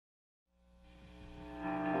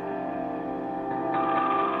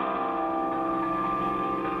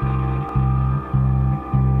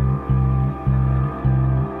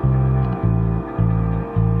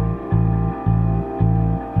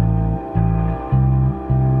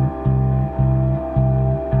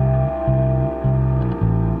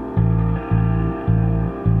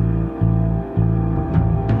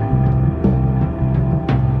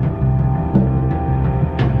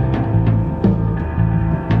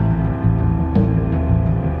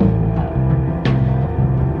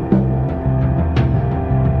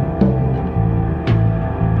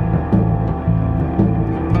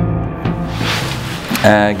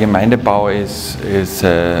Gemeindebau is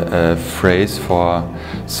a phrase for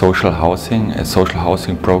social housing, a social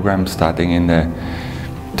housing program starting in the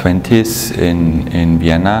 20s in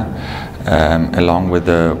Vienna, along with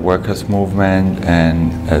the workers' movement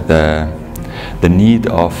and the need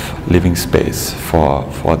of living space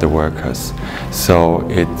for the workers. So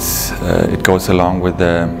it goes along with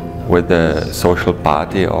the social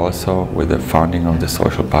party also, with the founding of the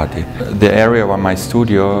social party. The area where my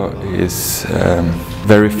studio is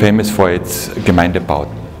very famous for its Gemeindebau,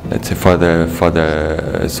 let's say for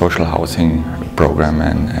the social housing program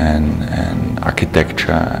and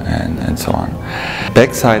architecture and so on.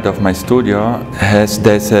 Backside of my studio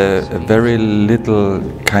there's a very little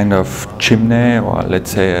kind of chimney, or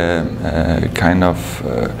let's say a kind of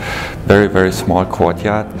very small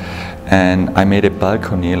courtyard. And I made a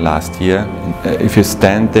balcony last year. If you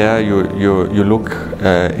stand there, you look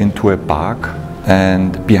into a park,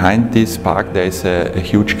 and behind this park there is a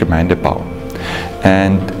huge Gemeindebau.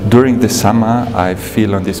 And during the summer I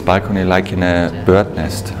feel on this balcony like in a bird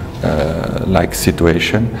nest like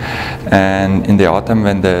situation. And in the autumn,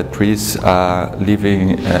 when the trees are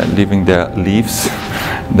leaving their leaves,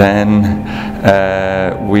 then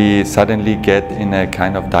we suddenly get in a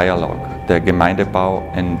kind of dialogue, the Gemeindebau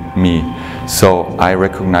and me. So I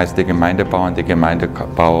recognize the Gemeindebau and the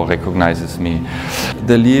Gemeindebau recognizes me.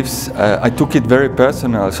 The leaves, I took it very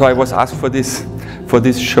personal. So I was asked for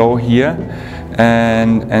this show here,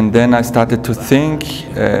 and then I started to think,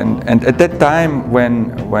 and at that time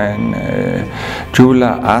when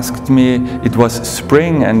Julia asked me, it was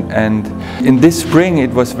spring, and in this spring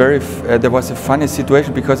it was there was a funny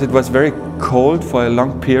situation, because it was very cold for a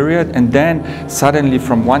long period, and then suddenly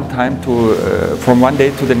from one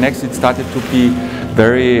day to the next it started to be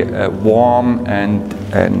very warm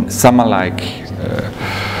and summer-like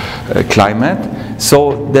climate.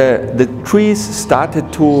 So the trees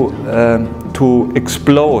started to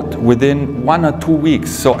explode within 1 or 2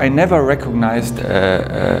 weeks. So I never recognized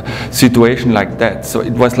a situation like that. So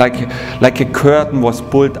it was like a curtain was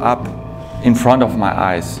pulled up in front of my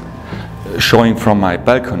eyes, showing from my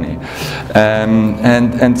balcony,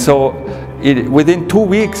 and so within 2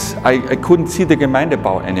 weeks I couldn't see the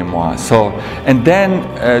Gemeindebau anymore. So, and then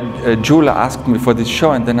Julia asked me for this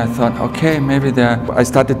show, and then I thought, okay, maybe I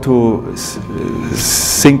started to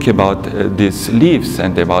think about these leaves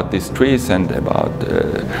and about these trees and about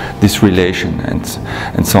this relation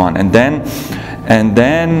and so on. And then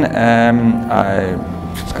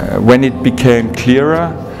when it became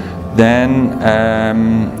clearer, then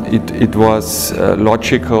it was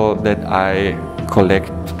logical that I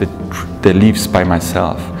collect the leaves by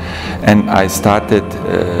myself, and I started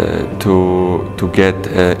to get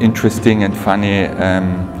interesting and funny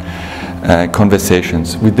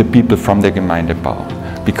conversations with the people from the Gemeindebau,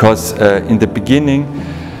 because in the beginning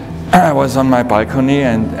I was on my balcony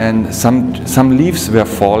and some leaves were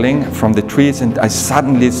falling from the trees, and I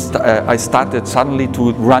started suddenly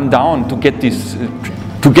to run down to get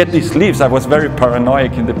these leaves. I was very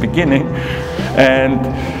paranoid in the beginning,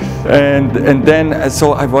 and then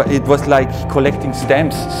so it was like collecting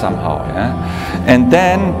stamps somehow, yeah? And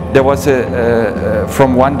then there was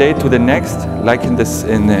from one day to the next, like in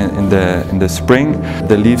the spring,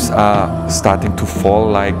 the leaves are starting to fall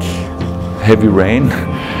like heavy rain,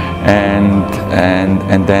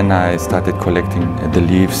 and then I started collecting the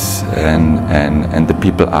leaves, and the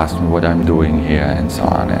people asked me what I'm doing here and so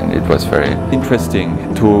on, and it was very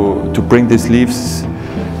interesting to bring these leaves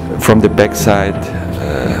from the back side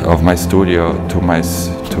of my studio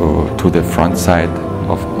to the front side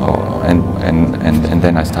and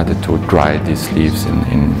then I started to dry these leaves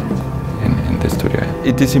in the studio.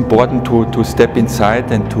 It is important to step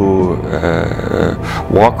inside and to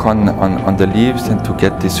walk on the leaves and to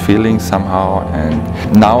get this feeling somehow. And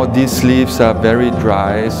now these leaves are very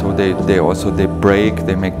dry, so they break,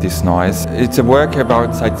 they make this noise. It's a work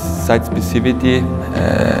about site specificity,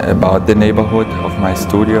 about the neighborhood of my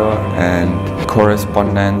studio, and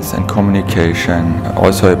correspondence and communication,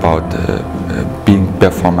 also about being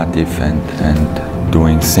performative and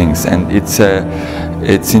doing things. And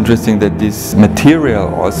it's interesting that this material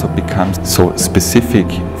also becomes so specific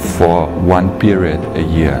for one period a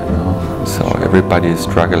year. So everybody is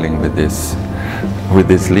struggling with these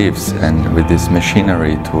leaves and with this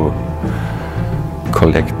machinery to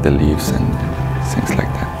collect the leaves and things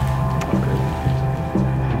like that.